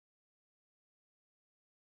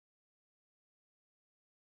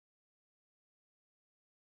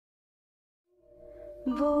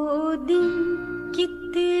वो दिन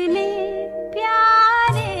कितने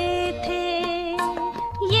प्यारे थे,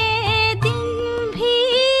 ये दिन भी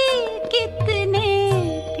कितने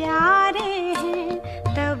प्यारे हैं।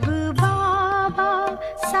 तब बाबा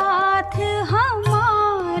साथ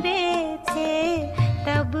हमारे थे,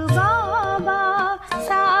 तब बाबा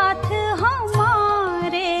साथ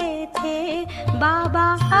हमारे थे। बाबा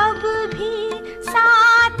अब भी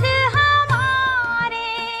साथ हमारे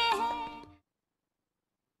हैं।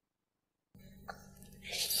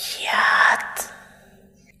 याद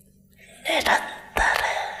निरंतर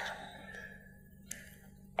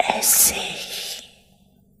ऐसे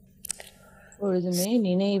பொழுதுமே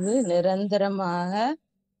நினைவு நிரந்தரமாக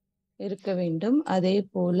இருக்க வேண்டும். அதே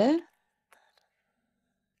போல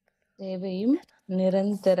சேவையும்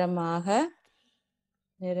நிரந்தரமாக,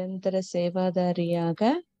 நிரந்தர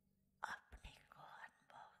சேவாதாரியாக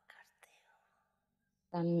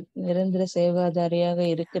நிரந்தர சேவாதாரியாக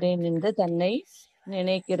இருக்கிறேன் என்று தன்னை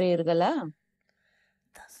நினைக்கிறீர்களா?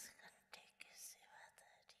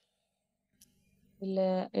 இல்ல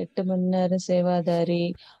 8 மணி நேரம் சேவாதாரி,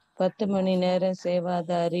 10 மணி நேரம்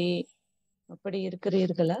சேவாதாரி, அப்படி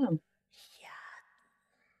இருக்கிறீர்களா?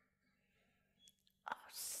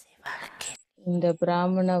 இந்த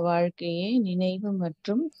பிராமண வாழ்க்கையே நினைவு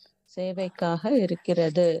மற்றும் சேவைக்காக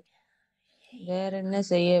இருக்கிறது. வேற என்ன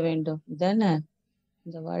செய்ய வேண்டும்? தானே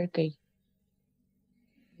இந்த வாழ்க்கை,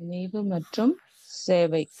 நினைவு மற்றும்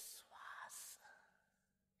சேவை.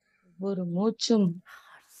 ஒவ்வொரு மூச்சும்,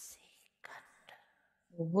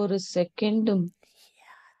 ஒவ்வொரு செகண்டும்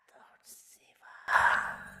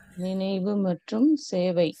நினைவு மற்றும்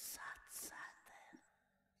சேவை.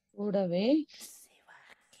 கூடவே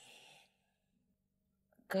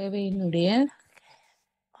சேவையினுடைய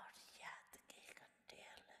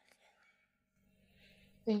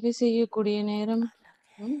சேவை செய்யக்கூடிய நேரம்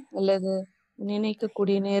அல்லது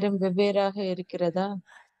நினைக்கக்கூடிய நேரம் வெவ்வேறாக இருக்கிறதா?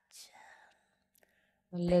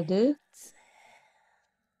 அல்லது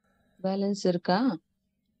பேலன்ஸ் இருக்கா?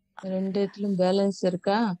 ரெண்டுத்திலும் பேலன்ஸ்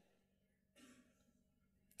இருக்கா?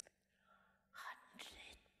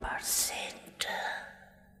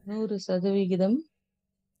 100%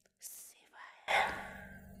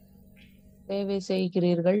 சேவை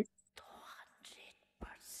செய்கிறீர்கள்.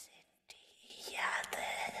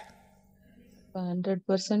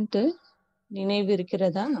 100% நினைவு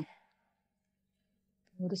இருக்கிறதா?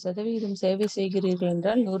 100% சேவை செய்கிறீர்கள்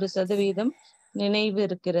என்றால் 100% நினைவு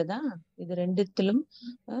இருக்கிறதா? இது ரெண்டுத்திலும்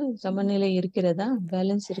சமநிலை இருக்கிறதா?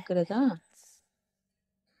 பேலன்ஸ் இருக்கிறதா?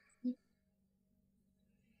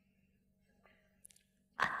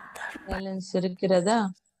 பேலன்ஸ் இருக்கிறதா?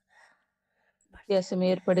 வித்தியாசம்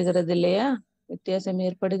ஏற்படுகிறது இல்லையா? வித்தியாசம்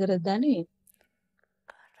ஏற்படுகிறது தானே?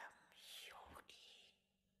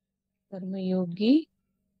 கர்மயோகி,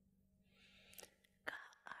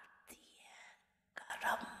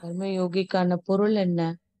 கர்மயோகிக்கான பொருள் என்ன?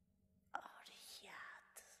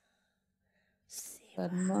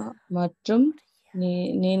 கர்மா மற்றும்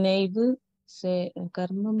நினைவு,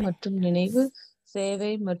 கர்மம் மற்றும் நினைவு,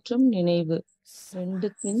 சேவை மற்றும் நினைவு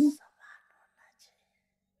ரெண்டுத்தின்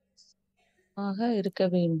இருக்க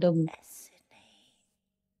வேண்டும்.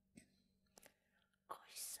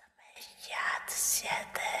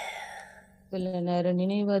 சில நேரம்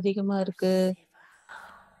நினைவு அதிகமா இருக்கு,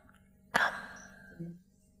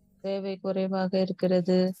 சேவை குறைவாக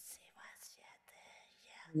இருக்கிறது.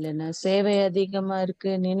 இல்லைன்னா சேவை அதிகமா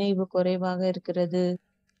இருக்கு, நினைவு குறைவாக இருக்கிறது.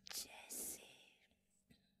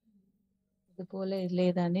 இது போல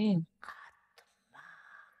இல்லையேதானே?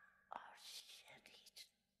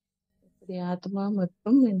 இப்படி ஆத்மா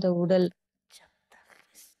மற்றும் இந்த உடல்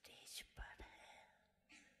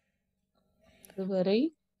இதுவரை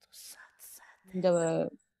இந்த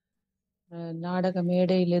நாடக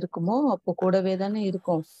மேடையில் இருக்குமோ அப்போ கூடவே தானே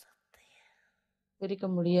இருக்கும். பிரிக்க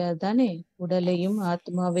முடியாது தானே உடலையும்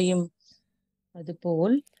ஆத்மாவையும்.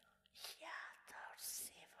 அதுபோல்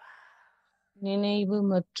நினைவு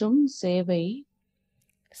மற்றும் சேவை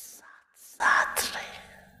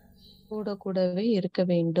கூட கூடவே இருக்க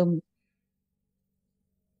வேண்டும்.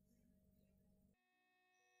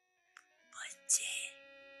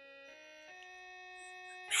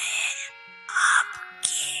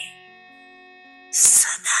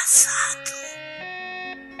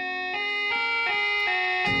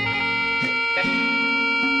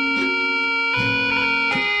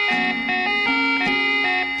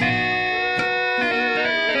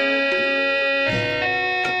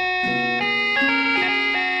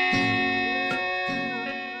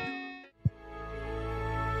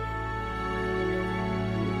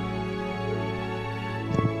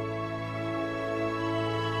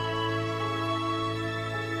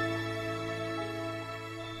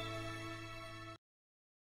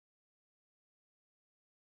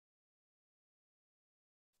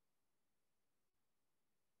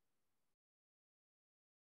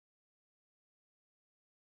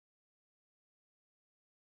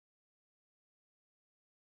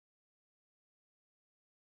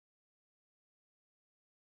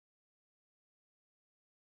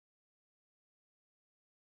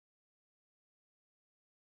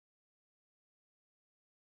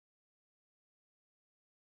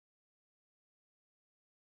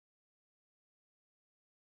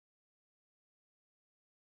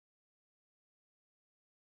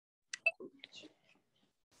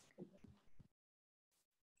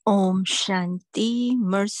 Om Shanti,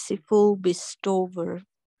 Merciful Bestower.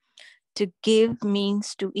 To give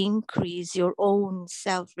means to increase your own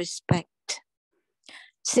self-respect.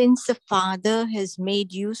 Since the Father has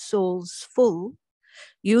made you souls full,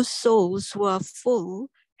 you souls who are full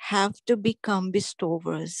have to become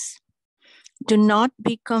bestowers. Do not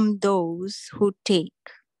become those who take.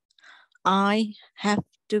 I have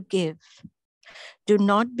to give. Do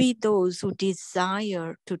not be those who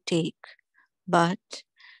desire to take, but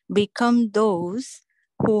become those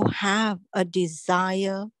who have a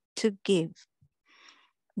desire to give.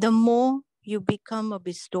 The more you become a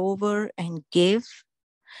bestower and give,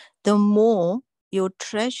 the more your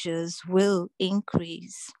treasures will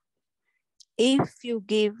increase. If you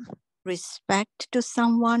give respect to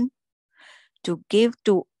someone, to give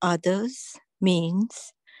to others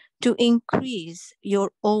means to increase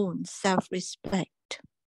your own self-respect.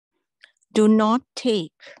 Do not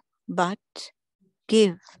take, but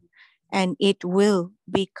give, and it will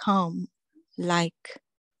become like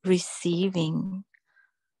receiving.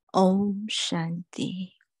 Om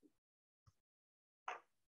Shanti.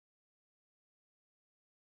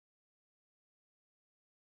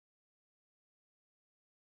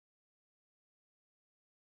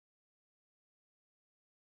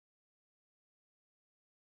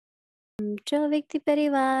 To Vikti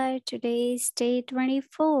Parivar, today is day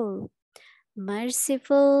 24.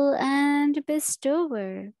 Merciful and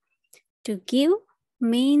Bestower. To give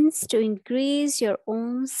means to increase your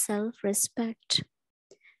own self-respect.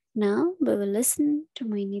 Now we will listen to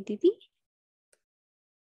Mohini Didi.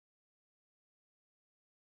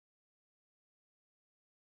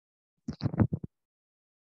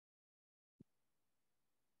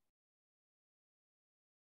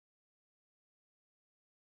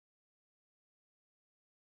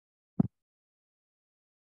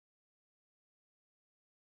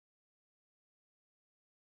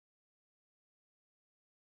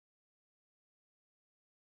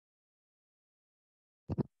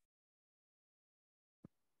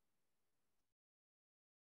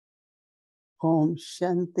 Om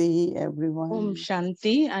Shanti, everyone. Om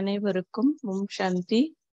Shanti, அனைவருக்கும் Om Shanti.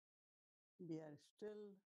 We are still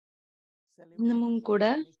இன்னமும் celebrating கூட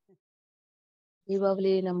Diwali.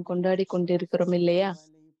 தீபாவளியை நாம் கொண்டாடி கொண்டிருக்கிறோம் இல்லையா?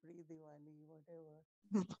 Diwali, pre-Diwali, whatever.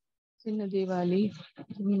 சின்ன தீபாவளி,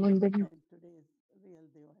 முந்தின And today is real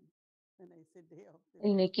Diwali. When I say day of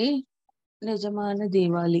இன்னைக்கு Diwali, நிஜமான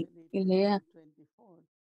தீபாவளி actually it is இல்லையா? on 24th.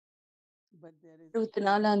 But there is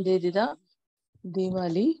 24ஆம் தேதி தான்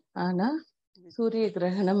தீபாவளி. ஆனா which சூரிய is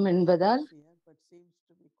கிரகணம் small என்பதால் this year, but seems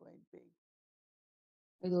to be quite big.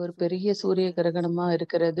 இது ஒரு So பெரிய they சூரிய celebrate கிரகணமா this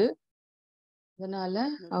இருக்கிறது. அதனால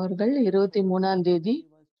year. அவர்கள் 24th 23ஆம் தேதி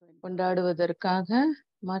Diwali was 24th. கொண்டாடுவதற்காக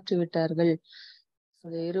மாற்றிவிட்டார்கள். So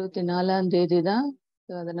அது happy 24ஆம் Diwali. தேதி தான்.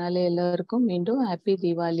 அதனால எல்லாருக்கும் மீண்டும் happy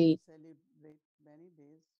Deepavali. Celebrate many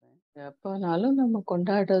days, right? எப்பனாலும் நம்ம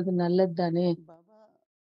கொண்டாடுறது நல்லது தானே. Baba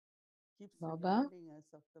keeps Baba reminding us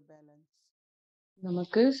of the balance.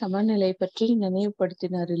 நமக்கு சமநிலை பற்றி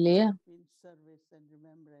நினைவுபடுத்தினார் இல்லையா? Between service and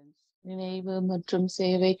remembrance. நினைவு மற்றும்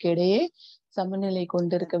சேவைக்கிடையே சமநிலை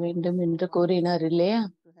கொண்டிருக்க And வேண்டும் also என்று Baba கூறினார் says இல்லையா?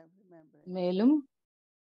 we need to have remembrance. மேலும்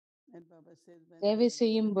And Baba says when சேவை there is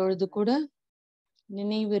செய்யும் பொழுது கூட remembrance,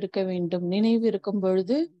 நினைவு இருக்க there is வேண்டும். always நினைவு இருக்கும்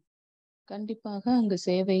பொழுது service happening. கண்டிப்பாக அங்கு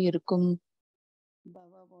சேவை இருக்கும்.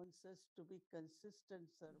 Baba wants us to be consistent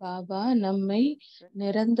servants. Baba நம்மை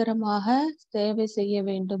நிரந்தரமாக சேவை செய்ய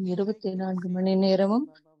வேண்டும். 24 மணி நேரமும்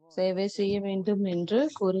சேவை செய்ய வேண்டும் என்று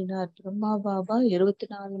கூறினார். பிரம்மா பாபா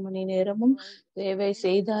 24 மணி நேரமும் சேவை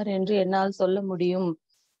செய்தார் என்று என்னால் சொல்ல முடியும்.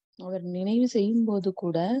 அவர் நினைவு செய்யும் போது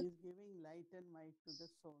கூட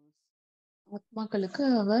ஆத்மாக்களுக்கு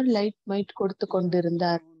அவர் லைட் மைட் கொடுத்து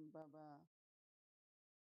கொண்டிருந்தார்.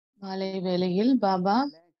 மாலை வேளையில் பாபா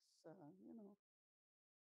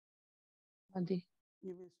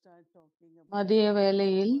மதிய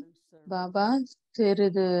வேளையில் பாபா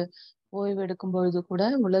சிறிது ஓய்வெடுக்கும் பொழுது கூட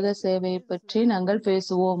உலக சேவையை பற்றி நாங்கள்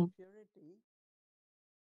பேசுவோம்.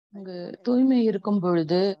 அங்கு தூய்மை இருக்கும்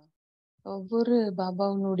பொழுது ஒவ்வொரு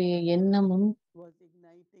பாபாவுடைய எண்ணமும்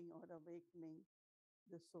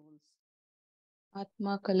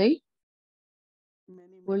ஆத்மாக்களை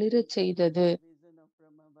ஒளிரச் செய்தது.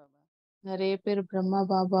 நிறைய பேர் பிரம்மா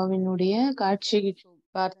பாபாவினுடைய காட்சி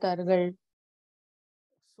பார்த்தார்கள்.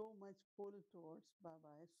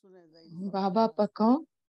 பாபா பக்கம்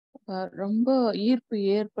ரொம்ப ஈர்ப்பு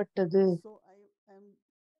ஏற்பட்டது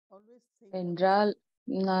என்றால்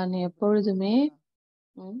நான் எப்பொழுதுமே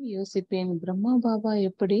யோசிப்பேன், பிரம்மா பாபா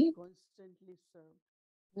எப்படி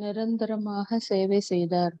நிரந்தரமாக சேவை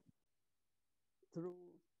செய்தார்.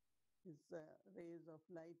 rays of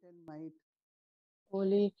light and might.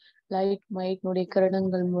 ஒளி லைட் மைட் நுடைய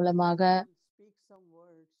கிரணங்கள் மூலமாக Speak some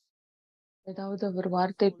words. ஏதாவது ஒரு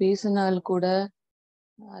வார்த்தை பேசினால் கூட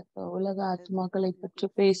உலக ஆத்மாக்களை பற்றி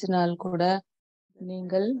பேசினால் கூட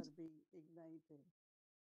நீங்கள்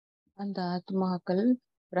அந்த ஆத்மாக்கள்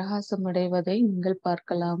பிரகாசம் அடைவதை நீங்கள்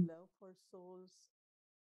பார்க்கலாம்.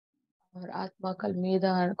 அவர் ஆத்மாக்கள் மீது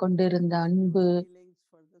கொண்டிருந்த அன்பு,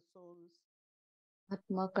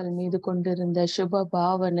 ஆத்மாக்கள் மீது கொண்டிருந்த சுப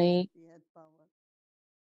பாவனை,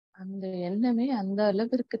 அந்த எண்ணமே அந்த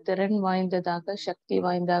அளவிற்கு திறன் வாய்ந்ததாக, சக்தி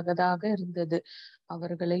வாய்ந்ததாக இருந்தது.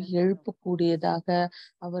 அவர்களை எழுப்பக்கூடியதாக,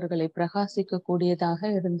 அவர்களை பிரகாசிக்க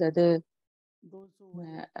கூடியதாக இருந்தது.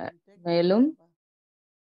 மேலும்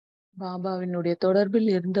பாபாவினுடைய தொடர்பில்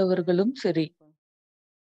இருந்தவர்களும் சரி.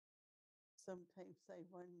 Sometimes I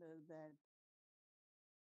wonder that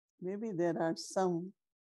maybe there are some.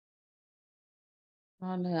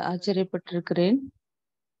 நான் ஆச்சரியப்பட்டிருக்கிறேன்.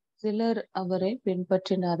 சிலர் அவரை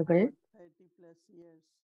பின்பற்றினார்கள்.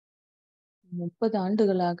 30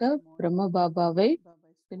 ஆண்டுகளாக பிரம்ம பாபாவை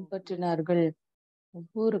பின்பற்றினார்கள்.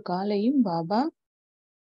 ஒவ்வொரு காலையும் பாபா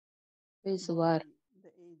பேசுவார்.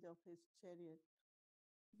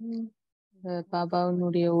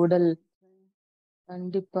 பாபாவினுடைய உடல்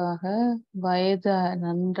கண்டிப்பாக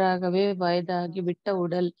நன்றாகவே வயதாகிவிட்ட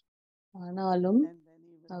உடல். ஆனாலும்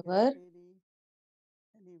அவர்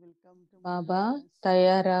பாபா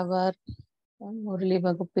தயாராவார், முரளி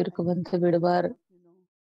வகுப்பிற்கு வந்து விடுவார்.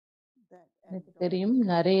 எனக்கு தெரியும்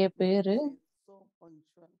நிறைய பேரு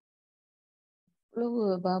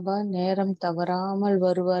பாபா நேரம் தவறாமல்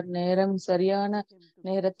வருவார், நேரம் சரியான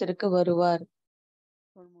நேரத்திற்கு வருவார்.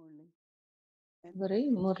 அவரை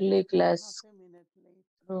முரளி கிளாஸ்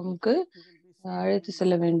ரூமுக்கு அழைத்து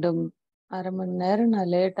செல்ல வேண்டும். அரை மணி நேரம்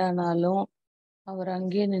நான் லேட் ஆனாலும் அவர்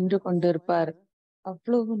அங்கே நின்று கொண்டிருப்பார்.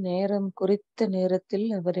 அவ்வளவு நேரம், குறித்த நேரத்தில்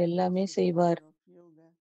அவர் எல்லாமே செய்வார்.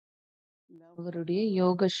 அவருடைய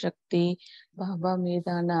யோக சக்தி, பாபா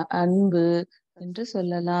மீதான அன்பு என்று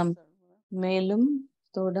சொல்லலாம். மேலும்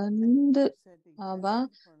தொடர்ந்து பாபா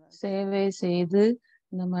சேவை செய்து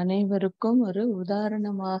நம் அனைவருக்கும் ஒரு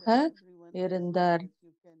உதாரணமாக இருந்தார்.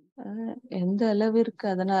 எந்த அளவிற்கு,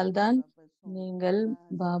 அதனால்தான் நீங்கள்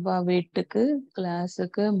பாபா வீட்டுக்கு,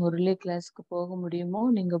 கிளாஸுக்கு, முரளி கிளாஸுக்கு போக முடியுமோ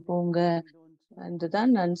நீங்க போங்க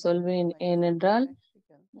என்றுதான் நான் சொல்வேன். ஏனென்றால்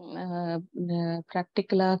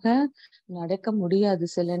பிராக்டிக்கலாக நடக்க முடியாது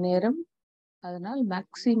சில நேரம். அதனால்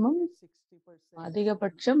மேக்சிமம்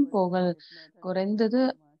அதிகபட்சம் குறைந்தது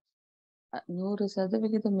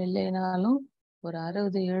 100% இல்லைனாலும் ஒரு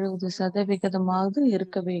 60-70%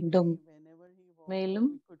 இருக்க வேண்டும். மேலும்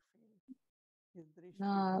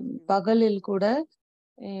நான் பகலில் கூட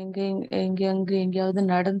எங்கேயாவது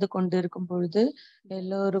நடந்து கொண்டிருக்கும் பொழுது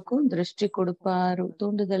எல்லோருக்கும் திருஷ்டி கொடுப்பார்,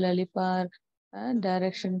 தூண்டுதல் அளிப்பார்,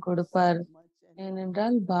 டைரக்ஷன் கொடுப்பார்.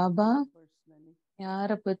 ஏனென்றால் பாபா யார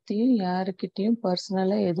பத்தியும் யாருக்கிட்டையும்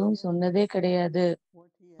பர்சனலா எதுவும் சொன்னதே கிடையாது.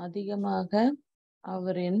 அதிகமாக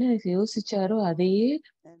அவர் என்ன யோசிச்சாரோ அதையே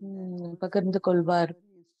பகிர்ந்து கொள்வார்.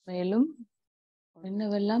 மேலும்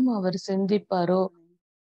என்னவெல்லாம் அவர் சிந்திப்பாரோ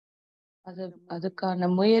அதுக்கான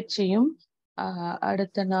முயற்சியும்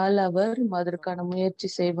அடுத்த நாள் அவர் அதற்கான முயற்சி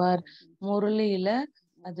செய்வார். முரளியில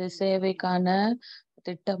அது சேவைக்கான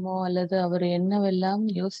திட்டமோ அல்லது அவர் என்னவெல்லாம்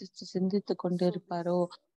யோசித்து சிந்தித்து கொண்டிருப்பாரோ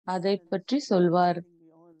அதை பற்றி சொல்வார்.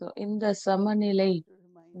 இந்த சமநிலை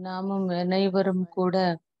நாமும் அனைவரும் கூட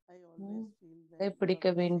கடைபிடிக்க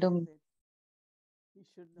வேண்டும்.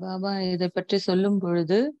 பாபா இதை பற்றி சொல்லும்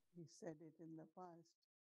பொழுது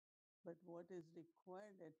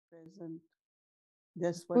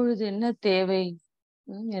இப்பொழுது என்ன தேவை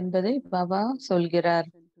என்பதை பாபா சொல்கிறார்.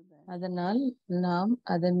 அதனால் நாம்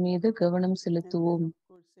அதன் மீது கவனம் செலுத்துவோம்.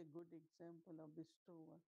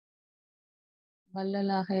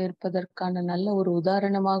 வள்ளலாக இருப்பதற்கான நல்ல ஒரு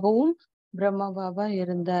உதாரணமாகவும் பிரம்மா பாபா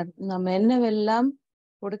இருந்தார். நாம் என்னவெல்லாம்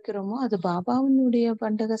கொடுக்கிறோமோ அது பாபாவினுடைய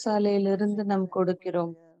பண்டக சாலையிலிருந்து நாம்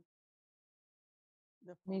கொடுக்கிறோம்.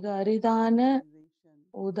 மிக அரிதான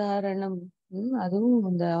உதாரணம். அதுவும்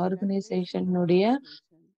இந்த ஆர்கனைசேஷனுடைய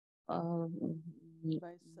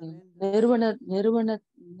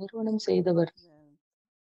நிறுவனம் செய்தவர்.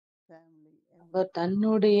 அவர்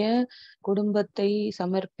தன்னுடைய குடும்பத்தை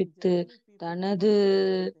சமர்ப்பித்து, தனது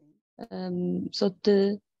சொத்து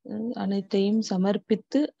அனைத்தையும்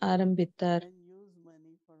சமர்ப்பித்து ஆரம்பித்தார்.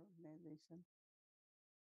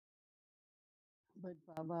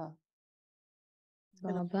 பாபா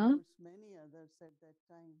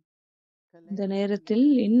இந்த நேரத்தில்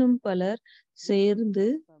இன்னும் பலர் சேர்ந்து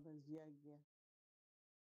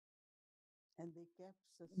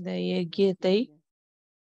இந்த யஜ்யத்தை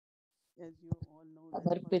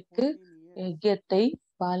சமர்ப்பித்து யஜ்யத்தை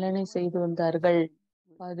பாலனை செய்து வந்தார்கள்.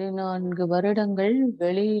 14 வருடங்கள்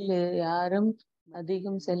வெளியில் யாரும்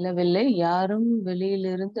அதிகம் செல்லவில்லை, யாரும்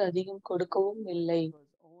வெளியிலிருந்து அதிகம் கொடுக்கவும் இல்லை.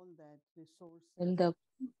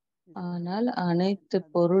 ஆனால் அனைத்து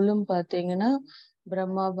பொருளும் பார்த்தீங்கன்னா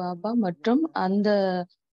பிரம்மா பாபா மற்றும் அந்த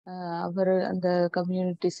அந்த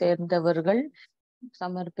கம்யூனிட்டி சேர்ந்தவர்கள்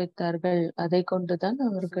சமர்ப்பித்தார்கள். அதை கொண்டுதான்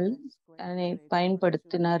அவர்கள்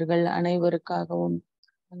பயன்படுத்தினார்கள் அனைவருக்காகவும்,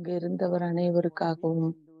 அங்கு இருந்தவர்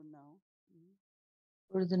அனைவருக்காகவும்.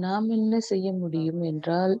 இப்பொழுது நாம் என்ன செய்ய முடியும்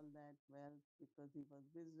என்றால்,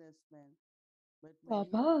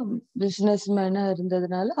 பாபா பிசினஸ் மேனா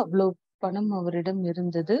இருந்ததுனால அவ்வளவு பணம் அவரிடம்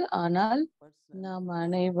இருந்தது. ஆனால் நாம்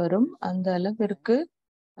அனைவரும் அந்த அளவிற்கு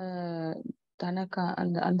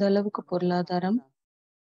அந்த அளவுக்கு பொருளாதாரம்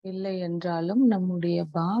இல்லை என்றாலும் நம்முடைய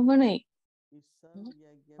பாவனை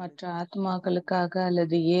மற்ற ஆத்மாக்களுக்காக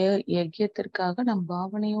அல்லது யஜ்யத்திற்காக நம்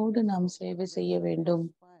பாவனையோடு நாம் சேவை செய்ய வேண்டும்.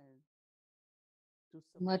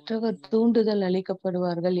 மற்றவர் தூண்டுதல்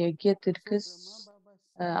அளிக்கப்படுவார்கள் யஜ்யத்திற்கு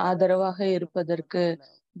ஆதரவாக இருப்பதற்கு.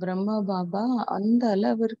 பிரம்மா பாபா அந்த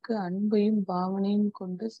அளவிற்கு அன்பையும் பாவனையும்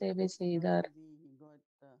கொண்டு சேவை செய்தார்.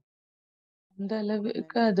 அந்த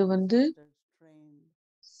அளவிற்கு அது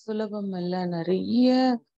சுலபம் அல்ல. நிறைய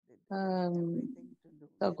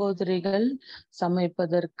சகோதரிகள்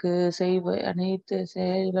சமைப்பதற்கு அனைத்து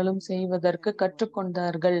செயல்களும் செய்வதற்கு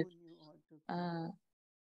கற்றுக்கொண்டார்கள்.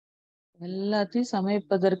 எல்லாத்தையும்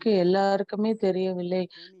சமைப்பதற்கு எல்லாருக்குமே தெரியவில்லை.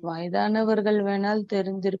 வயதானவர்கள் வேணால்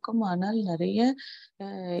தெரிந்திருக்கும், ஆனால் நிறைய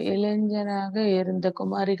இளைஞராக இருந்த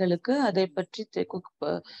குமாரிகளுக்கு அதை பற்றி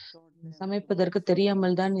சமைப்பதற்கு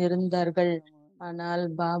தெரியாமல் தான் இருந்தார்கள். ஆனால்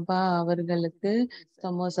பாபா அவர்களுக்கு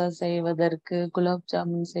சமோசா செய்வதற்கு, குலாப்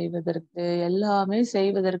ஜாமுன் செய்வதற்கு, எல்லாமே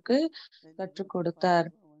செய்வதற்கு கற்றுக் கொடுத்தார்.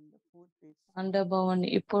 ஆண்டபவன்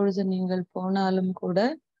இப்பொழுது நீங்கள் போனாலும் கூட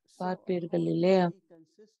பார்ப்பீர்கள் இல்லையா,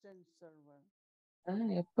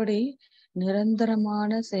 எப்படி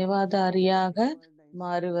நிரந்தரமான சேவாதாரியாக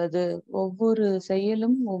மாறுவது. ஒவ்வொரு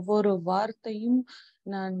செயலும் ஒவ்வொரு வார்த்தையும்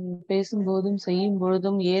நான் பேசும்போதும் செய்யும்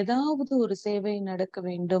பொழுதும் ஏதாவது ஒரு சேவை நடக்க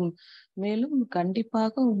வேண்டும். மேலும்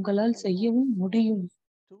கண்டிப்பாக உங்களால் செய்யவும் முடியும்.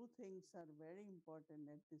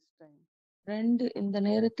 இந்த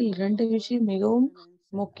நேரத்தில் 2 விஷயம் மிகவும்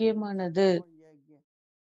முக்கியமானது.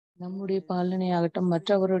 நம்முடைய பாலனையாகட்டும்,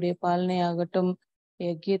 மற்றவருடைய பாலனையாகட்டும்,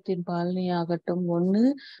 யஜ்யத்தின் பாலனையாகட்டும்.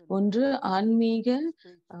 ஒன்று ஆன்மீக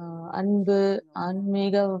அன்பு,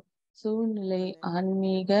 ஆன்மீக சூழ்நிலை,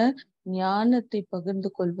 ஆன்மீக ஞானத்தை பகிர்ந்து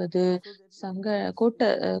கொள்வது,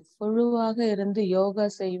 குழுவாக இருந்து யோகா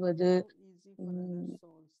செய்வது.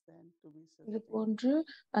 இது போன்று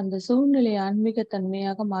அந்த சூழ்நிலை ஆன்மீக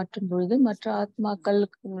தன்மையாக மாற்றும் பொழுது மற்ற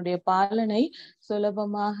ஆத்மாக்களுடைய பாலனை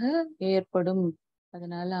சுலபமாக ஏற்படும்.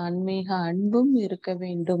 அதனால ஆன்மீக அன்பும் இருக்க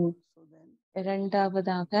வேண்டும்.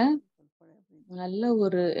 இரண்டாவதாக நல்ல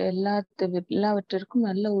ஒரு எல்லாவற்றிற்கும்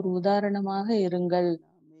நல்ல ஒரு உதாரணமாக இருங்கள்.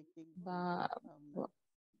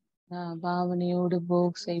 பாவனையோடு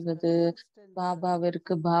போக் செய்வது,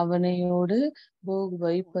 பாபாவிற்கு பாவனையோடு போக்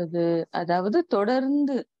வைப்பது, அதாவது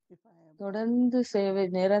தொடர்ந்து சேவை,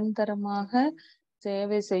 நிரந்தரமாக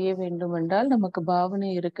சேவை செய்ய வேண்டும் என்றால் நமக்கு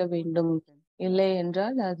பாவனை இருக்க வேண்டும். இல்லை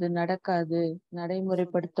என்றால் அது நடக்காது,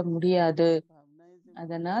 நடைமுறைப்படுத்த முடியாது.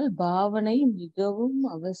 அதனால் பாவனை மிகவும்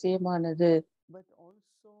அவசியமானது.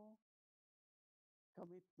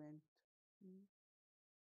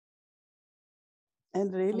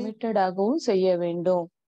 கமிட்டடாகவும் செய்ய வேண்டும்.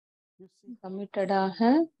 கமிட்டடாக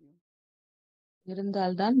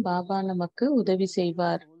இருந்தால்தான் பாபா நமக்கு உதவி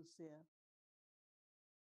செய்வார்.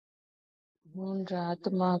 3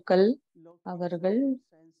 ஆத்மாக்கள் அவர்கள்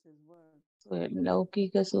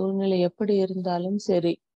லௌகீக சூழ்நிலை எப்படி இருந்தாலும்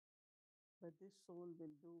சரி,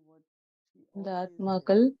 இந்த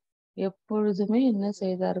ஆத்மாக்கள் எப்பொழுதுமே என்ன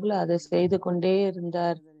செய்தார்களோ அதை செய்து கொண்டே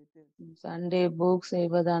இருந்தார். சண்டே புக்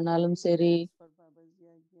செய்வதானாலும் சரி,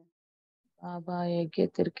 பாபா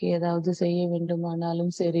யஜ்யத்திற்கு ஏதாவது செய்ய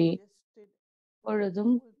வேண்டுமானாலும் சரி,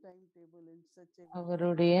 எப்பொழுதும்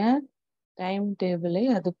அவருடைய டைம் டேபிளை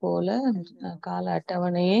அது போல கால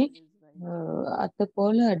அட்டவணையை அது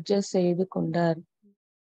போல அட்ஜஸ்ட் செய்து கொண்டார்.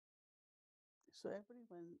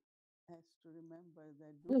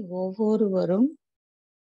 ஒவ்வொருவரும்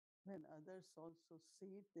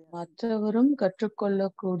மற்றவரும்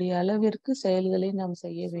கற்றுக்கொள்ளக்கூடிய அளவிற்கு செயல்களை நாம்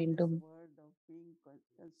செய்ய வேண்டும்.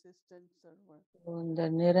 இந்த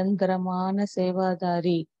நிரந்தரமான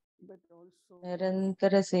சேவாதாரி,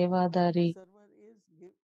 நிரந்தர சேவாதாரி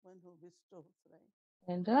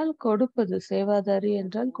என்றால் கொடுப்பது, சேவாதாரி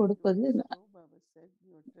என்றால் கொடுப்பது.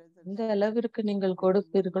 எந்த அளவிற்கு நீங்கள்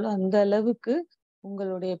கொடுப்பீர்களோ அந்த அளவுக்கு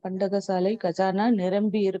உங்களுடைய பண்டகசாலை கஜானா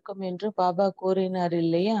நிரம்பி இருக்கும் என்று பாபா கூறினார்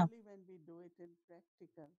இல்லையா? Only when we do it in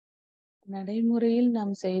practical, நடைமுறையில்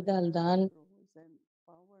நாம் that செய்தால்தான் grows and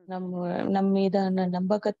power நம் மீதான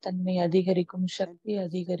நம்பகத்தன்மை அதிகரிக்கும், and சக்தி trust and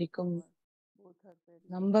அதிகரிக்கும். power. Both are very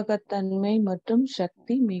நம்பகத்தன்மை மற்றும்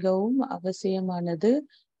சக்தி மிகவும் அவசியமானது.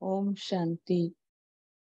 ஓம் சாந்தி.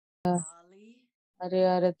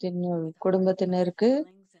 பரிகாரத்தின் குடும்பத்தினருக்கு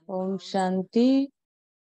ஓம் சாந்தி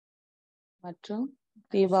மற்றும்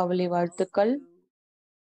தீபாவளி வாழ்த்துக்கள்.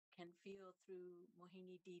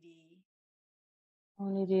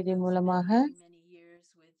 மோகினி தீதி மூலமாக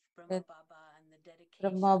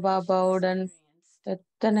பிரம்மா பாபாவுடன்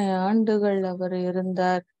எத்தனை ஆண்டுகள் அவர்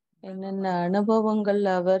இருந்தார், என்னென்ன அனுபவங்கள்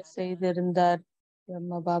அவர் செய்திருந்தார்.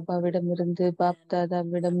 பிரம்மா பாபாவிடமிருந்து,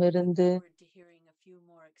 பாப்தாதாவிடமிருந்து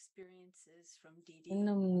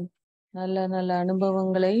இன்னும் நல்ல நல்ல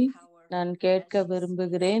அனுபவங்களை நான் கேட்க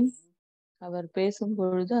விரும்புகிறேன். அவர் பேசும்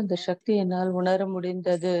பொழுது அந்த சக்தி என்னால் உணர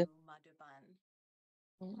முடிந்தது.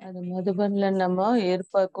 அது மதுபன்ல நம்ம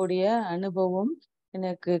ஏற்படக்கூடிய அனுபவம்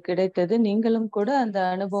எனக்கு கிடைத்தது. நீங்களும் கூட அந்த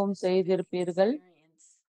அனுபவம் செய்திருப்பீர்கள்.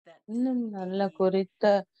 இன்னும் நல்ல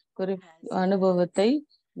அனுபவத்தை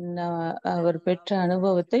அவர் பெற்ற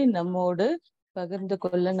அனுபவத்தை நம்மோடு பகிர்ந்து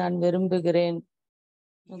கொள்ள நான் விரும்புகிறேன்.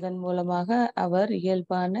 இதன் மூலமாக அவர்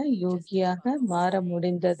இயல்பான யோகியாக மாற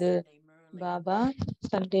முடிந்தது. பாபா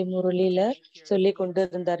சண்டே முரளியில சொல்லி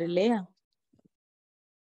கொண்டிருந்தார் இல்லையா?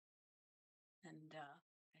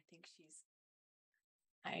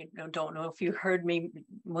 I don't know if you heard me,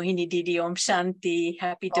 Mohini Didi, Om Shanti,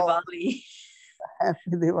 Happy Diwali.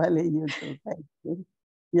 Happy Diwali, you too. Thank you.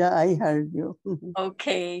 Yeah, I heard you.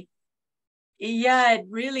 Okay. Yeah, it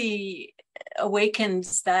really awakens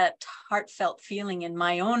that heartfelt feeling in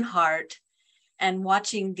my own heart. And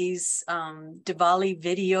watching these Diwali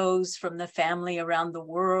videos from the family around the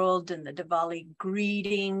world and the Diwali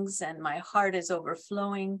greetings, and my heart is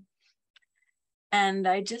overflowing. And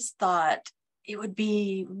I just thought it would be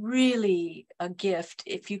really a gift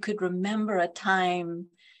if you could remember a time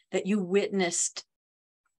that you witnessed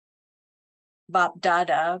Bap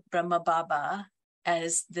Dada, Brahma Baba,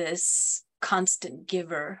 as this constant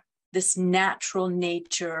giver, this natural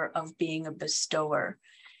nature of being a bestower.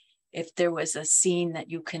 If there was a scene that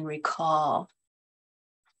you can recall,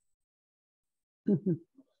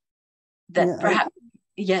 that perhaps,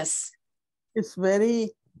 yes. It's very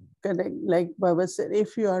correct. Like Baba said,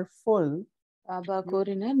 if you are full, Baba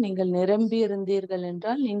கூறினார், நீங்கள் நிரம்பி இருந்தீர்கள்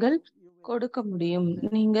என்றால் நீங்கள் கொடுக்க முடியும்.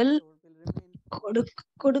 நீங்கள்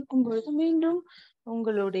கொடுக்கும் பொழுது மீண்டும்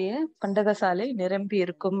உங்களுடைய பண்டகசாலை நிரம்பி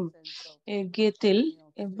இருக்கும். யஜ்யத்தில்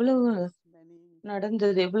எவ்வளவு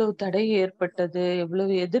நடந்தது, எவ்வளவு தடை ஏற்பட்டது,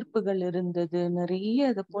 எவ்வளவு எதிர்ப்புகள் இருந்தது, நிறைய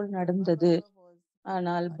அது போல் நடந்தது.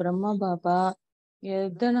 ஆனால் பிரம்மா பாபா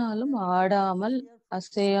எதனாலும் ஆடாமல்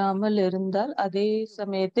அசையாமல் இருந்தார். அதே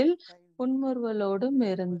சமயத்தில் புன்முறுவலோடும்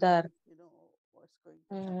இருந்தார்.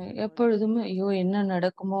 எப்பொழுதும் ஐயோ என்ன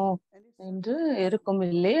நடக்குமோ என்று இருக்கும்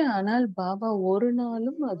இல்லை. ஆனால் பாபா ஒரு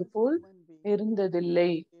நாளும் அது போல்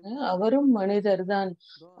இருந்ததில்லை. அவரும் மனிதர் தான்,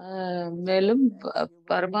 மேலும்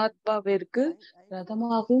பரமாத்மாவிற்கு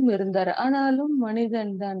ரதமாகவும் இருந்தார். ஆனாலும்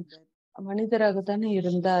மனிதன் தான், மனிதராகத்தான்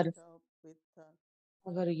இருந்தார்.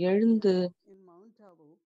 அவர் எழுந்து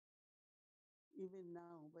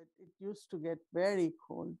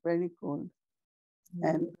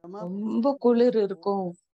ரொம்ப குளிர் இருக்கும்.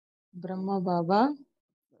 பிரம்மா பாபா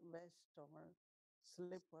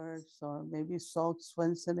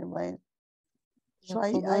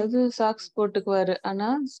எப்போது சாக்ஸ் போட்டுக்குவாரு. ஆனா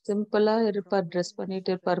சிம்பிளா இருப்பார், ட்ரெஸ் பண்ணிட்டு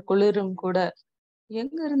இருப்பார், குளிரும் கூட.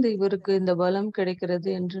 எங்க இருந்து இவருக்கு இந்த பலம் கிடைக்கிறது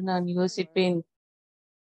என்று நான் யோசிப்பேன்.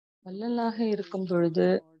 வள்ளலாக இருக்கும் பொழுது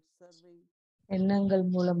எண்ணங்கள்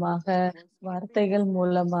மூலமாக, வார்த்தைகள்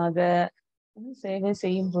மூலமாக சேவை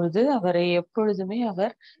செய்யும் பொழுது அவரை எப்பொழுதுமே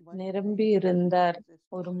அவர் நிரம்பி இருந்தார்.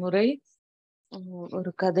 ஒரு முறை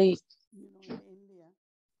ஒரு கதை,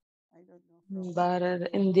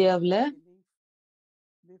 இந்தியாவுல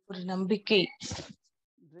ஒரு நம்பிக்கை,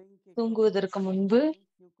 தூங்குவதற்கு முன்பு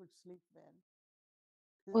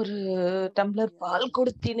ஒரு டம்ளர் பால்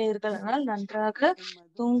கொடுத்தீர்கள் நன்றாக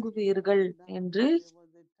தூங்குவீர்கள் என்று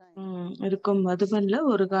இருக்கும். மதுபன்ல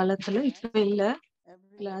ஒரு காலத்துல, இப்ப இல்ல,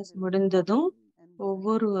 கிளாஸ் முடிந்ததும்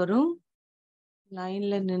ஒவ்வொருவரும்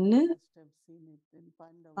லைன்ல நின்னு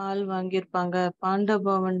பால் வாங்கியிருப்பாங்க.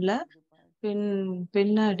 பாண்டபவன்ல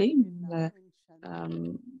பின்னாடி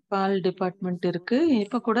பால் டிபார்ட்மெண்ட் இருக்கு.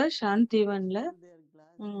 இப்ப கூட சாந்திவன்ல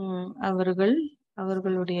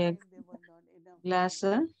அவர்களுடைய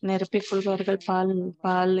கிளாஸ நிரப்பிக் கொள்வார்கள்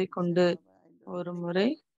பாலை கொண்டு. ஒரு முறை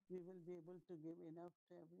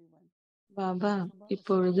பாபா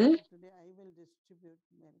இப்பொழுது distribute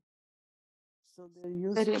milk. So there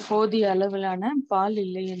used சரி, to be போதிய அளவிலான பால்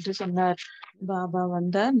இல்லை என்று சொன்னார். பாபா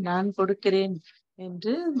வந்தார், நான் கொடுக்கிறேன்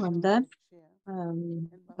என்று வந்தார்.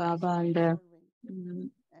 பாபா அந்த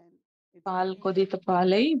பால் கொதித்த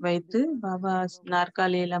பாலை வைத்து பாபா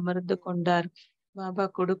நாற்காலியில் அமர்ந்து கொண்டார். பாபா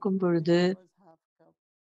கொடுக்கும் பொழுது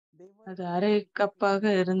அது அரை கப்பாக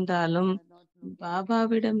இருந்தாலும்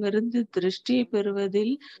பாபாவிடமிருந்து திருஷ்டியை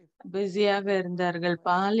பெறுவதில் பிஸியாக இருந்தார்கள்.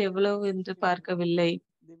 பால் எவ்வளவு என்று பார்க்கவில்லை.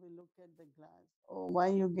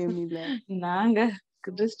 நாங்க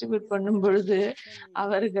டிஸ்ட்ரிபியூட் பண்ணும் பொழுது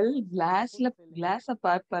அவர்கள் கிளாஸ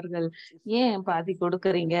பார்ப்பார்கள். ஏன் பாதி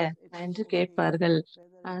கொடுக்கறீங்க என்று கேட்பார்கள்.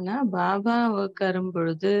 ஆனா பாபா உட்காரும்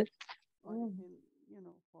பொழுது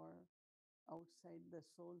outside the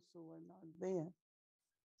souls who were not there.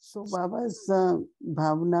 So Baba's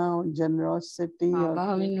bhavana, generosity,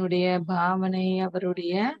 பாபாவினுடைய பாவனை,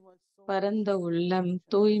 அவருடைய பரந்த உள்ளம்,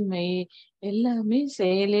 தூய்மை எல்லாமே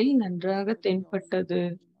செயலில் நன்றாக தென்பட்டது.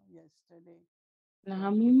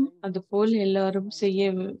 நாமும் அதுபோல் எல்லாரும் செய்ய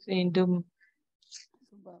வேண்டும்.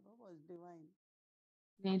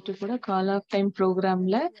 நேற்று கூட கால் ஆஃப் டைம்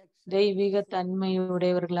ப்ரோக்ராம்ல தெய்வீக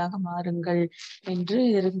தன்மையுடையவர்களாக மாறுங்கள் என்று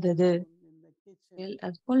இருந்தது.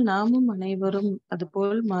 அதுபோல் நாமும் அனைவரும்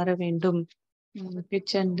அதுபோல் மாற வேண்டும்.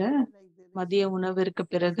 கிச்சன்ல மதிய உணவிற்கு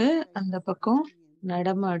பிறகு அந்த பக்கம்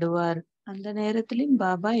நடமாடுவார். அந்த நேரத்திலும்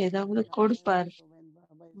பாபா ஏதாவது கொடுப்பார்.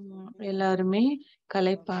 எல்லாருமே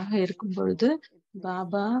களைப்பாக இருக்கும் பொழுது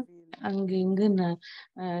பாபா அங்கு இங்கு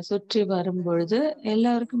சுற்றி வரும் பொழுது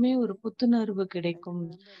எல்லாருக்குமே ஒரு புத்துணர்வு கிடைக்கும்.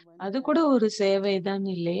 அது கூட ஒரு சேவை தான்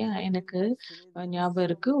இல்லையா? எனக்கு ஞாபகம்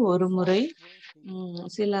இருக்கு, ஒரு முறை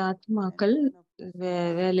சில ஆத்மாக்கள்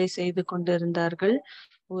வேலை செய்து கொண்டிருந்தார்கள்.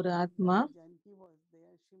 ஒரு ஆத்மா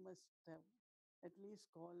at least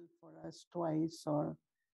call for us twice or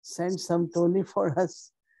send some toli for us.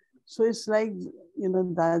 So it's like,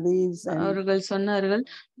 dadis and அவர்கள் சொன்னார்கள்,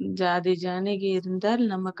 ஜாதி ஜானகி இருந்தால்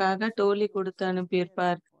நமக்காக டோலி கொடுத்து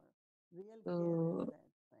அனுப்பியிருப்பார்.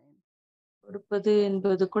 கொடுப்பது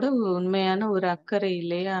என்பது கூட உண்மையான ஒரு அக்கறை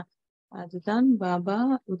இல்லையா? அதுதான் பாபா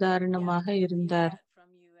உதாரணமாக இருந்தார்.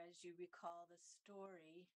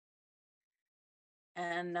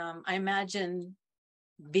 And I imagine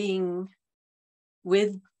being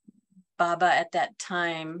with Baba at that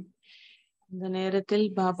time. அந்த நேரத்தில்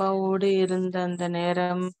பாபாவோடு இருந்த அந்த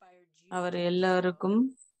நேரம் அவர் எல்லாருக்கும்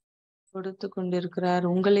கொடுத்து கொண்டிருக்கிறார்.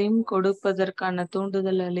 உங்களையும் கொடுப்பதற்கான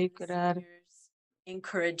தூண்டுதல் அளிக்கிறார்.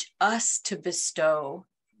 Encourage us to bestow.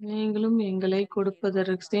 நீங்களும் எங்களை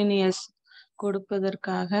கொடுப்பதற்கு சீனியர்ஸ்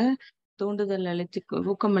கொடுப்பதற்காக தூண்டுதல் அளித்து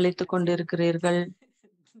ஊக்கமளித்துக் கொண்டிருக்கிறீர்கள்.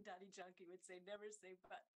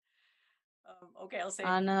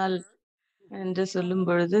 ஆனால் என்று சொல்லும்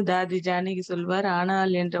பொழுது தாதி ஜானகி சொல்வார்,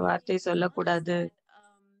 ஆனால் என்ற வார்த்தை சொல்லக்கூடாது.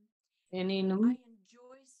 எனினும்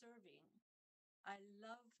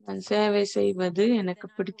நான் சேவை செய்வது எனக்கு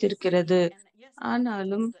பிடித்திருக்கிறது.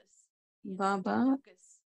 ஆனாலும் பாபா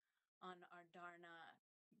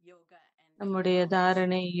நம்முடைய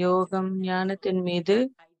தாரணை, யோகம், ஞானத்தின் மீது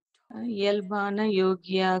இயல்பான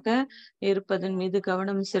யோகியாக இருப்பதன் மீது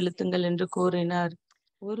கவனம் செலுத்துங்கள் என்று கூறினார்.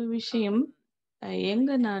 ஒரு விஷயம்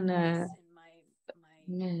எங்க நான்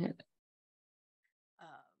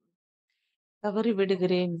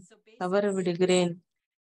தவற விடுகிறேன்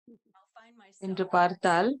என்று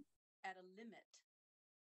பார்த்தால்,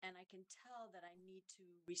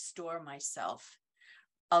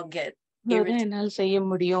 என்னால் செய்ய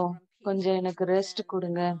முடியும், கொஞ்சம் எனக்கு ரெஸ்ட்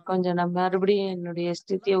கொடுங்க, கொஞ்சம் நான் மறுபடியும் என்னுடைய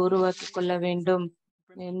ஸ்திதியை உருவாக்கி கொள்ள வேண்டும்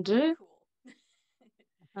என்று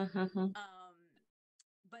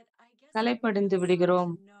கலைப்படைந்து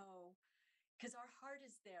விடுகிறோம். Because our heart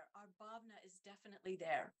is there, our bhavna is definitely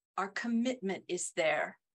there, our commitment is there.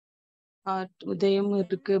 உதயம்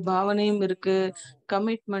இருக்கு, பாவனையும் இருக்கு,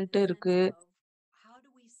 கமிட்மெண்ட் இருக்கு. How do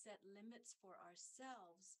we set limits for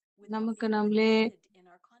ourselves நமக்கு நம்மளே in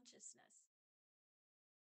our consciousness?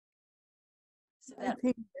 So that, I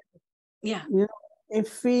think,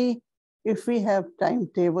 if we have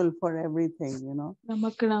timetable for everything,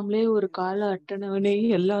 நமக்கு நாமளே ஒரு கால அட்டவணை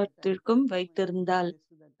எல்லாத்திற்கும் வைத்திருந்தால்,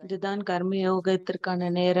 இதுதான் கர்மயோகத்திற்கான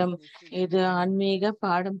நேரம், இது ஆன்மீக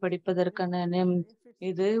பாடம் படிப்பதற்கான நேரம்,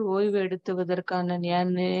 இது ஓய்வு எடுத்துவதற்கான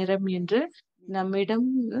நேரம் என்று நம்மிடம்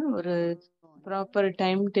ஒரு ப்ராப்பர்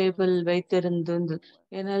டைம் டேபிள் வைத்திருந்தது.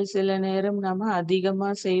 ஏனால் சில நேரம் நாம அதிகமா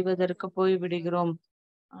செய்வதற்கு போய்விடுகிறோம்.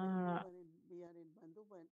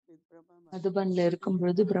 மதுபன்ல இருக்கும்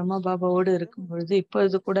பொழுது, பிரம்மா பாபாவோடு இருக்கும் பொழுது,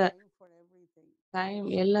 இப்பொழுது கூட டைம்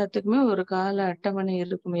எல்லாத்துக்குமே ஒரு கால அட்டவணை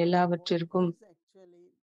இருக்கும் எல்லாவற்றிற்கும்.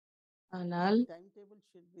 ஆனால்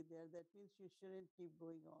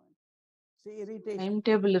See, irritation. டைம்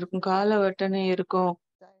டேபிள் இருக்கும், கால வட்டனை இருக்கும்.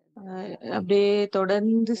 அப்படியே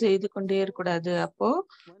தொடர்ந்து செய்து கொண்டே இருக்கக்கூடாது. அப்போ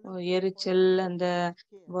எரிச்சல் அந்த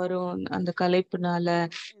வரும், அந்த கலைப்புனால.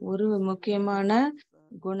 ஒரு முக்கியமான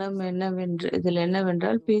குணம்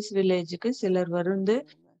என்னவென்றால் பீஸ் வில்லேஜுக்கு சிலர் வந்து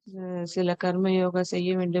சில கர்ம யோகா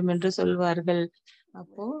செய்ய வேண்டும் என்று சொல்வார்கள்.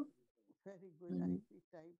 அப்போ Very good IT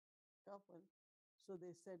type couple. So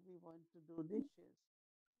they said we want to do dishes.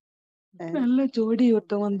 நல்ல ஜோடி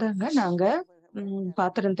ஒருத்தவங்க வந்தாங்க. நாங்க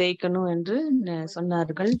பாத்திரம் தேய்க்கணும் என்று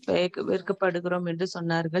சொன்னார்கள். வெறுக்கப்படுகிறோம் என்று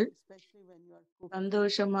சொன்னார்கள்.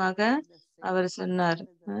 சந்தோஷமாக அவர் சொன்னார்,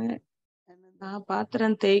 நான்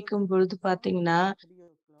பாத்திரம் தேய்க்கும் பொழுது பாத்தீங்கன்னா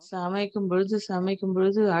சமைக்கும்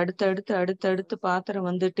பொழுது அடுத்தடுத்து பாத்திரம்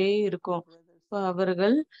வந்துட்டே இருக்கும்.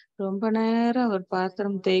 அவர்கள் ரொம்ப நேரம் அவர்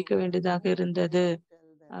பாத்திரம் தேய்க்க வேண்டியதாக இருந்தது.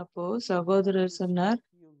 அப்போ சகோதரர் சொன்னார்,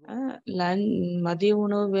 மதிய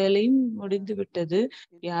உணவு வேலையும் முடிந்து விட்டது,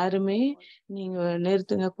 யாருமே நீங்க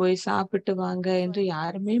நிறுத்துங்க போய் சாப்பிட்டு வாங்க என்று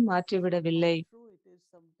யாருமே மாற்றிவிடவில்லை.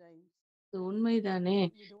 உண்மைதானே?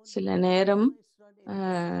 சில நேரம்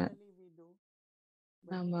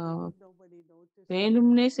நம்ம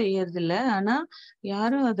வேணும்னே செய்யறதில்ல, ஆனா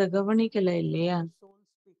யாரும் அதை கவனிக்கல இல்லையா?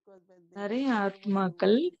 நிறைய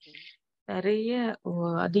ஆத்மாக்கள் நிறைய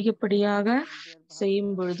அதிகப்படியாக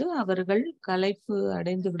செய்யும் பொழுது அவர்கள் களைப்பு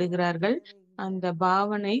அடைந்து விடுகிறார்கள். அந்த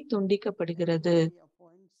பாவனை துண்டிக்கப்படுகிறது.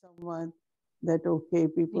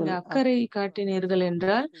 நீங்க அக்கறை காட்டினீர்கள்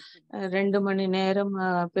என்றால் 2 மணி நேரம்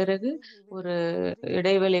பிறகு ஒரு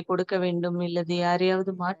இடைவேளை கொடுக்க வேண்டும், இல்லது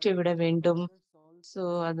யாரையாவது மாற்றி விட வேண்டும். சோ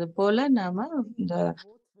அது போல நாம இந்த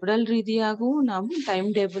உடல் ரீதியாகவும் நாம் டைம்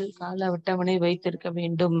டேபிள் கால அட்டவணை வைத்திருக்க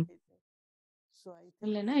வேண்டும்.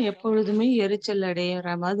 இல்லைன்னா எப்பொழுதுமே எரிச்சல்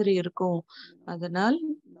அடையிற மாதிரி இருக்கும். அதனால்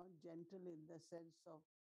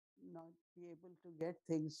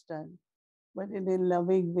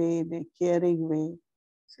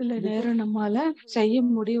சில நேரம் நம்மால செய்ய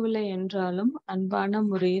முடியவில்லை என்றாலும் அன்பான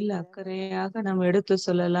முறையில் அக்கறையாக நாம் எடுத்து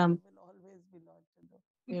சொல்லலாம்.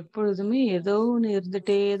 எப்பொழுதுமே ஏதோ ஒண்ணு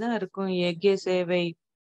இருந்துட்டேதான் இருக்கும் யஜ்ய சேவை.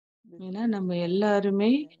 ஏன்னா நம்ம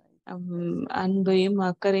எல்லாருமே அன்பையும்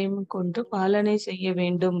அக்கறையும் கொண்டு பாலனை செய்ய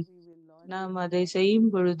வேண்டும். நாம் அதை செய்யும்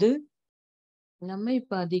பொழுது நம்மை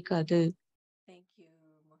பாதிக்காது. Thank you,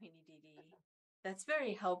 Mohini Didi. That's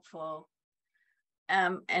very helpful.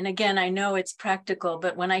 And again, I know it's practical,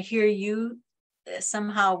 but when I hear you,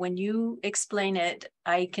 somehow when you explain it,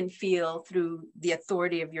 I can feel through the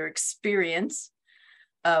authority of your experience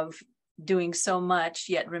of doing so much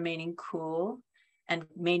yet remaining cool and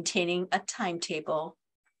maintaining a timetable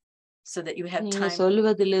so that you have time.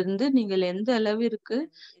 சொல்வதிலிருந்து நீங்கள் எந்த அளவிற்கு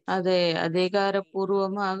அதை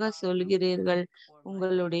அதிகாரப்பூர்வமாக சொல்கிறீர்கள்,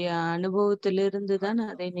 உங்களுடைய அனுபவத்திலிருந்து தான்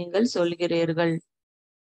அதை நீங்கள் சொல்கிறீர்கள்.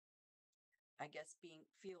 I guess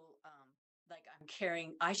feel like I'm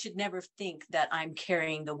carrying, I should never think that I'm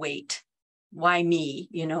carrying the weight. Why me?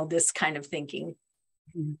 You know, this kind of thinking.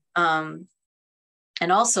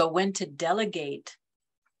 And also when to delegate,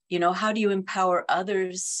 you know, how do you empower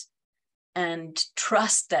others and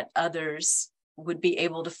trust that others would be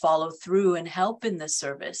able to follow through and help in the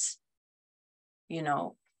service? You know,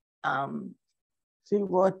 see,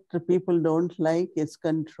 what the people don't like is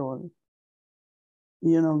control.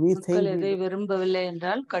 You know, we think எதை விரும்பவில்லை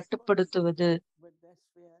என்றால் கட்டுப்படுத்துவது.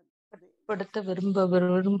 கட்டுப்படுத்த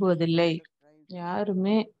விரும்புவதில்லை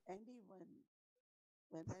யாருமே,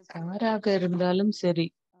 யாராக இருந்தாலும் சரி.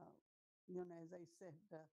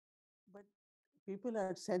 People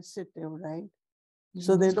are sensitive, right?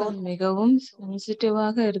 So they don't மிகவும்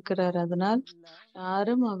சென்சிட்டிவாக இருக்கிறார். அதனால்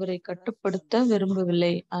யாரும் அவரை கட்டுப்படுத்த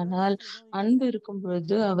விரும்பவில்லை. ஆனால் அன்பு இருக்கும்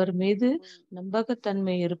பொழுது, அவர் மீது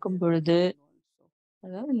நம்பகத்தன்மை இருக்கும் பொழுது,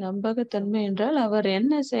 அதாவது நம்பகத்தன்மை என்றால் அவர்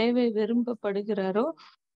என்ன சேவை விரும்பப்படுகிறாரோ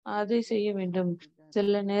அதை செய்ய வேண்டும்.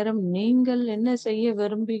 சில நேரம் நீங்கள் என்ன செய்ய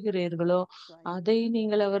விரும்புகிறீர்களோ அதை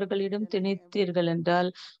நீங்கள் அவர்களிடம் திணித்தீர்கள்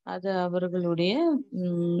என்றால் அது அவர்களுடைய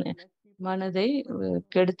மனதை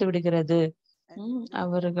கெடுத்து விடுகிறது.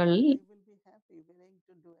 அவர்கள்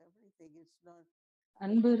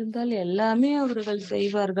அன்பு இருந்தால் எல்லாமே அவர்கள்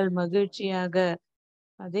செய்வார்கள் மகிழ்ச்சியாக.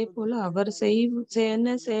 அதே போல அவர்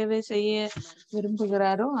என்ன சேவை செய்ய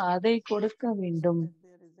விரும்புகிறாரோ அதை கொடுக்க வேண்டும்.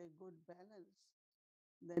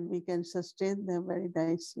 Then we can sustain them very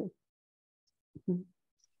nicely.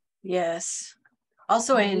 Yes.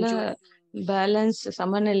 Also, I enjoy balance,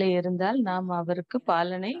 சமநிலை இருந்தால் நாம் அவருக்கு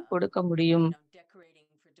பாலனை கொடுக்க முடியும். Decorating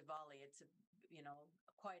for Diwali, it's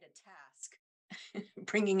quite a task.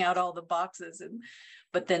 Bringing out all the boxes,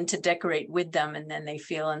 but then to decorate with them, and then they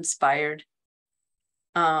feel inspired.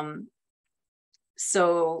 So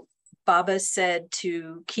Baba said to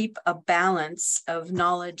keep a balance of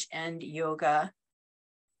knowledge and yoga.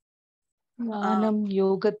 ஞானம்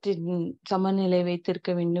யோகத்தின் சமநிலை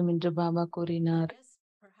வைத்திருக்க வேண்டும் என்று பாபா கூறினார். I guess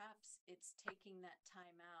perhaps it's taking that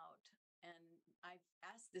time out. And I've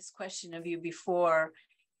asked this question of you before,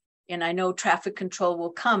 and I know traffic control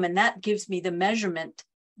will come, and that gives me the measurement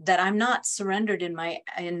that I'm not surrendered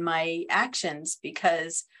in my actions,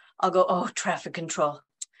 because I'll go, oh, traffic control.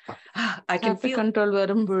 I can traffic feel control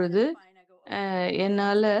வரும் பொழுது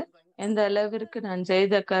என்னால going, எந்த அளவிற்கு நான்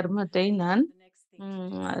செய்த கர்மத்தை நான்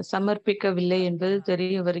சமர்ப்பிக்கவில்லை என்பது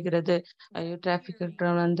தெரிய வருகிறது. ஐயோ டிராபிக்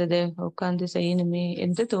கண்ட்ரோல் வந்ததே, உட்கார்ந்து செய்யணுமே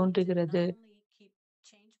என்று தோன்றுகிறது.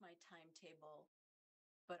 change my timetable,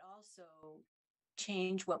 but also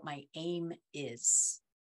change what my aim is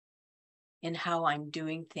in how I'm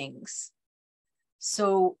doing things. So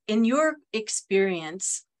in your experience,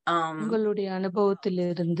 உங்களுடைய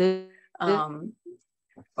அனுபவத்திலிருந்து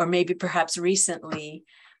or maybe perhaps recently,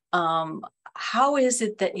 how is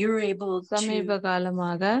it that you're able to சமீப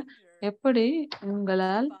காலமாக எப்படி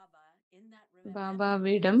உங்களால்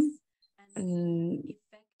பாபாவிடம்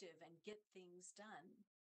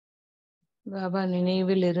பாபா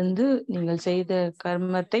நினைவில் இருந்து நீங்கள் செய்த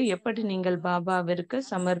கர்மத்தை எப்படி நீங்கள் பாபாவிற்கு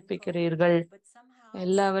சமர்ப்பிக்கிறீர்கள்,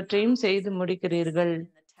 எல்லாவற்றையும் செய்து முடிக்கிறீர்கள்.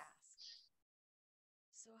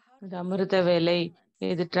 இது அமிர்த வேலை,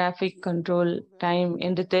 இது டிராபிக் கண்ட்ரோல் டைம்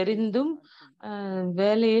என்று தெரிந்தும்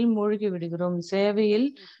வேலையில் மூழ்கி விடுகிறோம், சேவையில்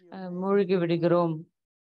மூழ்கி விடுகிறோம்.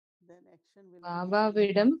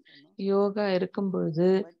 பாபாவிடம் யோகா இருக்கும் பொழுது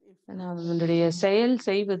நம்முடைய செயல்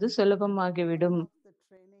செய்வது சுலபமாகிவிடும்.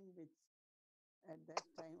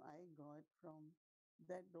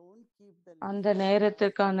 அந்த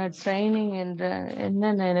நேரத்துக்கான ட்ரைனிங் என்ற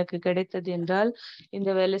என்ன எனக்கு கிடைத்தது என்றால், இந்த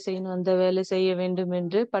வேலை செய்யணும், அந்த வேலை செய்ய வேண்டும்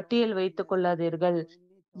என்று பட்டியல் வைத்துக் கொள்ளாதீர்கள்.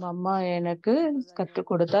 அம்மா எனக்கு கற்றுக்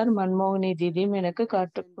கொடுத்தார், மன்மோகினி தீதியும் எனக்கு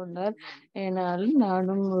கற்றுக்கொண்டார். ஏனாலும்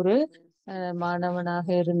நானும் ஒரு மாணவனாக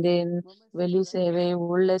இருந்தேன். வெளி சேவை,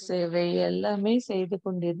 உள்ள சேவை எல்லாமே செய்து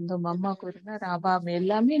கொண்டிருந்தோம். அம்மா கூறினார், ஆபா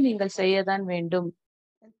எல்லாமே நீங்கள் செய்யத்தான் வேண்டும்,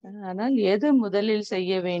 ஆனால் எது முதலில்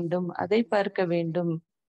செய்ய வேண்டும் அதை பார்க்க வேண்டும்.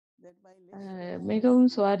 மிகவும்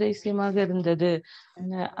சுவாரஸ்யமாக இருந்தது.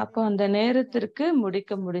 அப்போ அந்த நேரத்திற்கு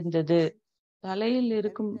முடிக்க முடிந்தது. தலையில்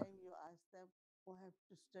இருக்கும்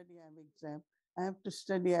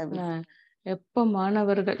எப்ப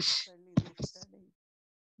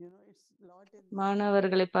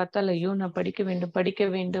மாணவர்களை பார்த்தால் ஐயோ நான் படிக்க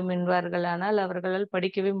வேண்டும் என்பார்கள். ஆனால் அவர்களால்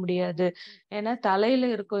படிக்கவே முடியாது. ஏன்னா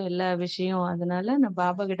தலையில இருக்கும் எல்லா விஷயம். அதனால நான்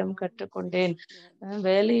பாபாவிடம் கற்றுக்கொண்டேன்,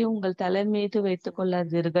 வேலையை உங்கள் தலை மீது வைத்துக்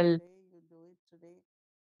கொள்ளாதீர்கள்.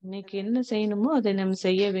 இன்னைக்கு என்ன செய்யணுமோ அதை நம்ம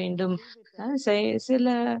செய்ய வேண்டும்.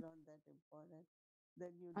 சில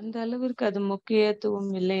அந்த அளவிற்கு அது முக்கியத்துவம்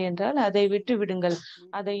இல்லை என்றால் அதை விட்டு விடுங்கள்,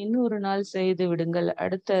 அதை இன்னொரு நாள் செய்து விடுங்கள்,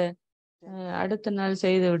 அடுத்த நாள்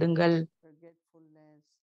செய்து விடுங்கள்.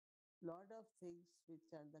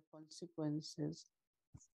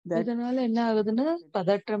 இதனால என்ன ஆகுதுன்னா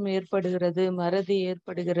பதற்றம் ஏற்படுகிறது, மறதி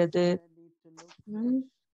ஏற்படுகிறது.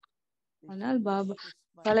 ஆனால் பாபா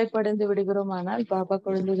தலைப்படைந்து விடுகிறோம். ஆனால் பாபா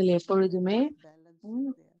குழந்தைகள் எப்பொழுதுமே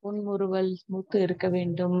புன்முறுவல் மூத்து இருக்க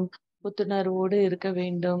வேண்டும், புத்துணர்வோடு இருக்க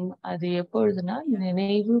வேண்டும். அது எப்பொழுதுனா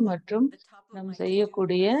நினைவு மற்றும் நம்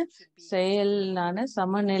செய்யக்கூடிய செயலான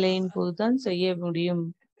சமநிலையின் போதுதான் செய்ய முடியும்.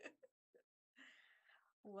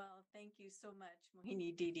 Well, thank you so much, Mohini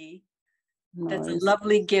Didi. That's a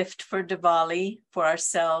lovely gift for Diwali, for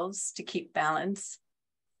ourselves, to keep balance.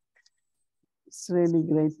 It's really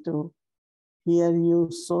great to hear you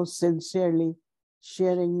so sincerely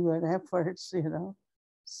sharing your efforts,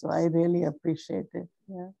 So I really appreciate it.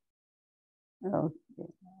 Yeah. Okay.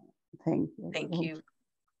 Thank you. Thank you.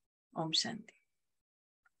 Om Shanti.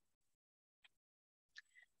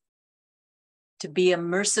 To be a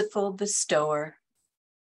merciful bestower.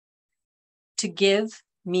 To give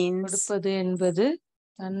means கொடுப்பது என்பது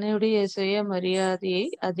தன்னுடைய சுயமரியாதையை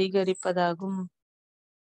அதிகரிப்பதாகும்.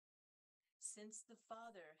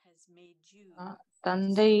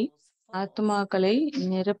 தந்தை ஆத்மாக்களை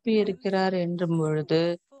நிரப்பி இருக்கிறார் என்றும் பொழுது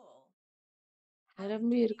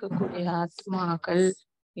நிரம்பி இருக்கக்கூடிய ஆத்மாக்கள்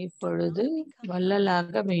இப்பொழுது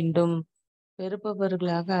வள்ளலாக வேண்டும்,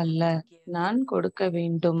 பெறுபவர்களாக அல்ல. நான் கொடுக்க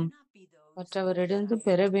வேண்டும், மற்றவரிடந்து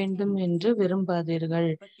பெற வேண்டும் என்று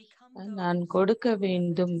விரும்பாதீர்கள். நான் கொடுக்க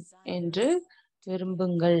வேண்டும் என்று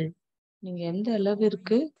விரும்புங்கள். நீங்க எந்த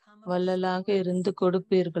அளவிற்கு வள்ளலாக இருந்து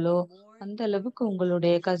கொடுப்பீர்களோ அந்த அளவுக்கு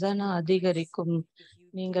உங்களுடைய கஜானா அதிகரிக்கும்.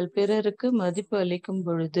 நீங்கள் பிறருக்கு மதிப்பு அளிக்கும்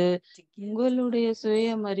பொழுது உங்களுடைய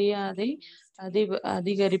சுயமரியாதை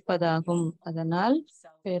அதிகரிப்பதாகும். அதனால்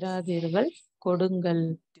பெறாதீர்கள், கொடுங்கள்.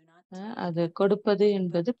 அது கொடுப்பது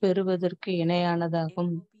என்பது பெறுவதற்கு it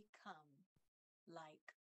இணையானதாகும். will become like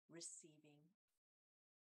receiving.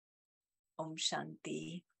 Om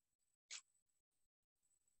Shanti.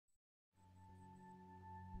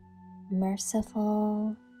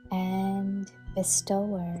 Merciful and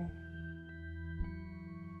Bestower.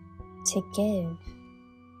 To give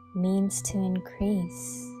means to increase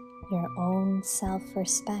your own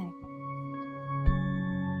self-respect.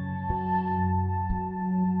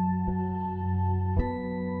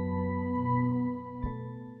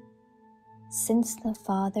 Since the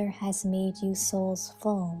Father has made you souls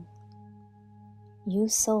full, you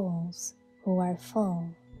souls who are full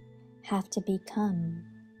have to become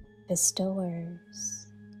bestowers.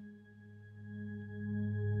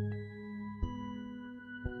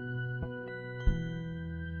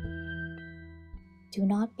 Do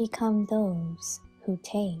not become those who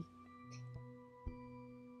take.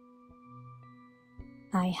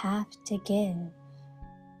 I have to give.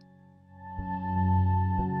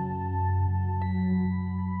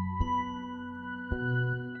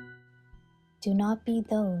 Do not be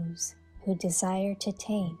those who desire to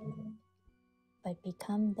take, but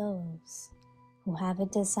become those who have a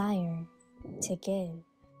desire to give.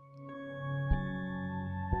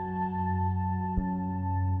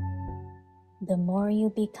 The more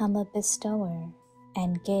you become a bestower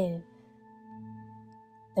and give,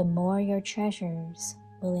 the more your treasures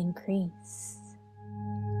will increase.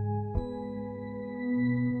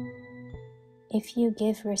 If you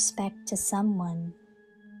give respect to someone,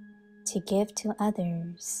 to give to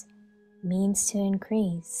others means to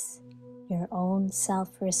increase your own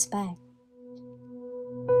self-respect.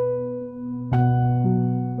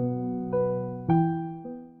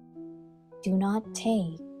 Do not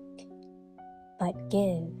take, but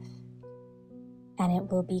give, and it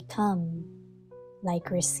will become like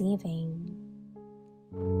receiving.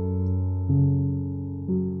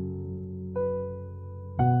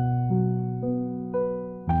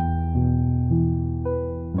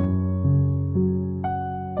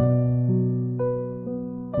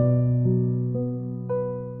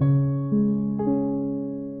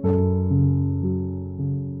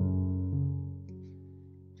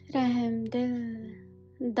 रहम दिल,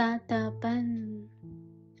 दातापन,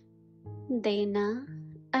 देना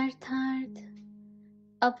अर्थात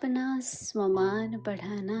अपना स्वमान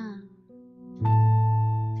बढ़ाना।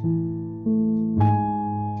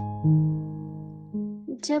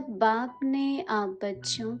 जब बाप ने आप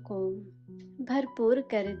बच्चों को भरपूर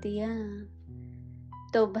कर दिया,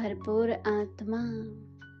 तो भरपूर आत्मा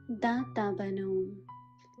दाता बनो।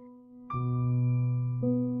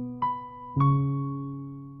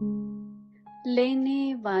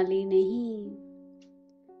 लेने वाली नहीं,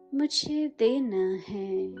 मुझे देना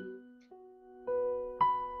है।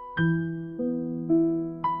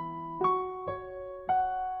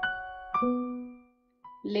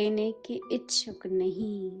 लेने के इच्छुक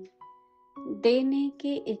नहीं, देने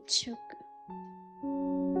के इच्छुक।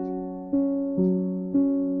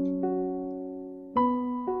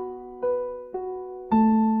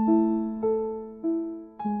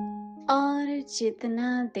 और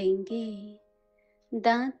जितना देंगे,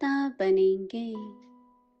 दाता बनेंगे,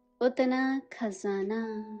 उतना खजाना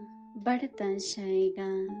बढ़ता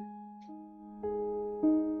जाएगा।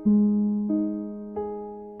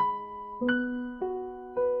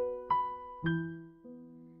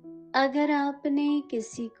 अगर आपने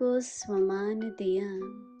किसी को स्वमान दिया,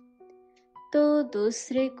 तो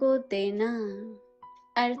दूसरे को देना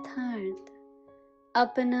अर्थात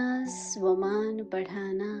अपना स्वमान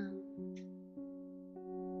बढ़ाना।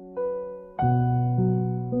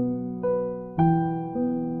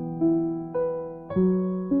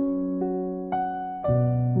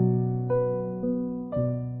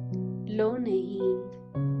 लो नहीं,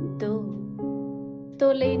 दो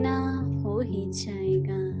तो लेना हो ही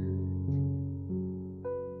जाएगा।